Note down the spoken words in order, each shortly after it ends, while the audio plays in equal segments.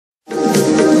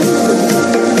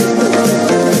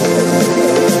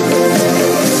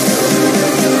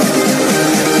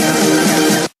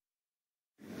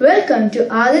to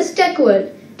Adhil's Tech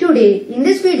World. Today in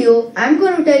this video I am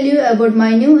going to tell you about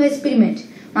my new experiment.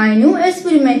 My new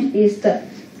experiment is the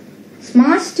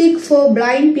smart stick for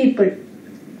blind people.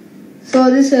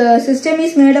 So this system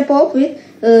is made up of with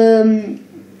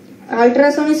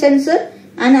ultrasonic sensor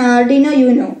and Arduino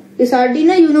Uno. This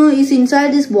Arduino Uno is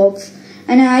inside this box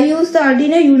and I use the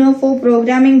Arduino Uno for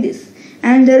programming this.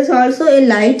 And there is also a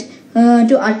light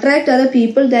to attract other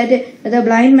people that the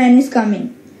blind man is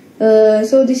coming.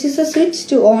 So this is a switch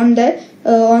to on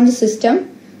the system.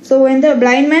 So when the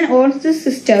blind man ons the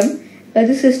system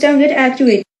get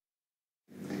activated.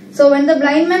 So when the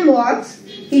blind man walks,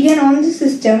 he can on the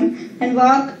system and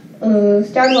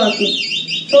start walking.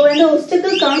 So when the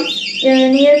obstacle comes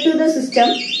near to the system,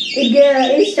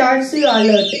 it starts to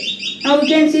alert. Now we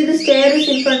can see the stair is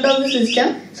in front of the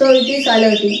system, so it is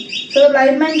alerting. So the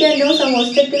blind man can know some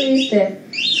obstacle is there,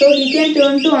 so he can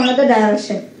turn to another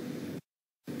direction.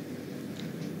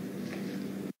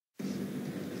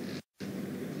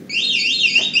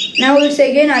 Now it's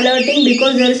again alerting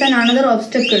because there is another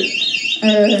obstacle.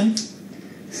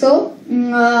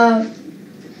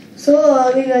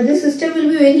 This system will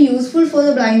be very useful for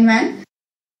the blind man.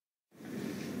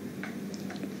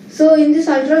 So in this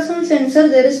ultrasound sensor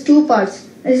there is two parts.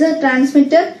 This is a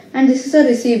transmitter and this is a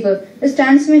receiver. This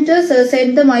transmitter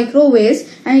sends the microwaves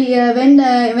and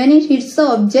when it hits the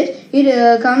object,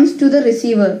 it comes to the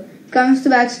receiver. Comes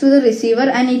back to the receiver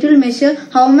and it will measure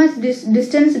how much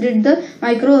distance did the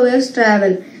microwaves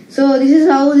travel. So this is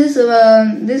how this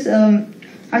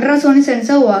ultrasonic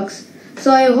sensor works.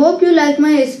 So I hope you like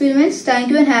my experiments. Thank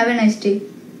you and have a nice day.